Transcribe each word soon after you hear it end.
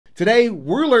Today,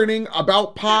 we're learning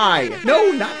about pi. No,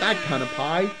 not that kind of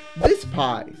pie, this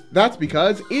pi. That's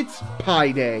because it's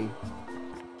Pi Day.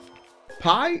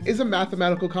 Pi is a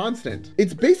mathematical constant.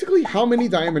 It's basically how many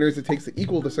diameters it takes to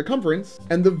equal the circumference,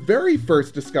 and the very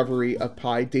first discovery of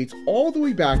pi dates all the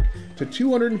way back to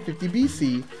 250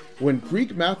 BC, when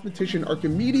Greek mathematician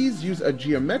Archimedes used a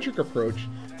geometric approach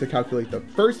to calculate the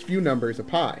first few numbers of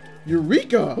pi.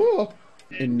 Eureka! Oh.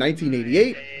 In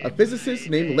 1988, a physicist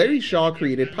named Larry Shaw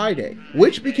created Pi Day,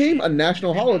 which became a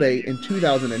national holiday in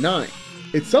 2009.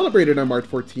 It's celebrated on March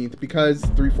 14th because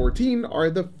 314 are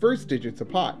the first digits of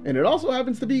pi, and it also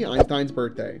happens to be Einstein's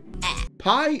birthday.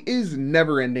 Pi is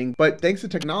never ending, but thanks to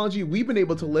technology, we've been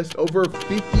able to list over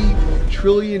 50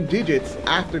 trillion digits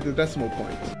after the decimal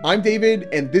point. I'm David,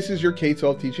 and this is your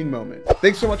K-12 teaching moment.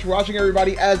 Thanks so much for watching,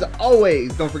 everybody. As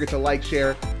always, don't forget to like,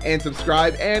 share, and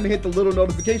subscribe, and hit the little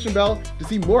notification bell to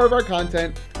see more of our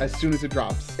content as soon as it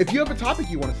drops. If you have a topic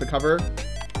you want us to cover,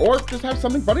 or just have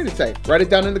something funny to say, write it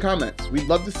down in the comments. We'd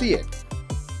love to see it.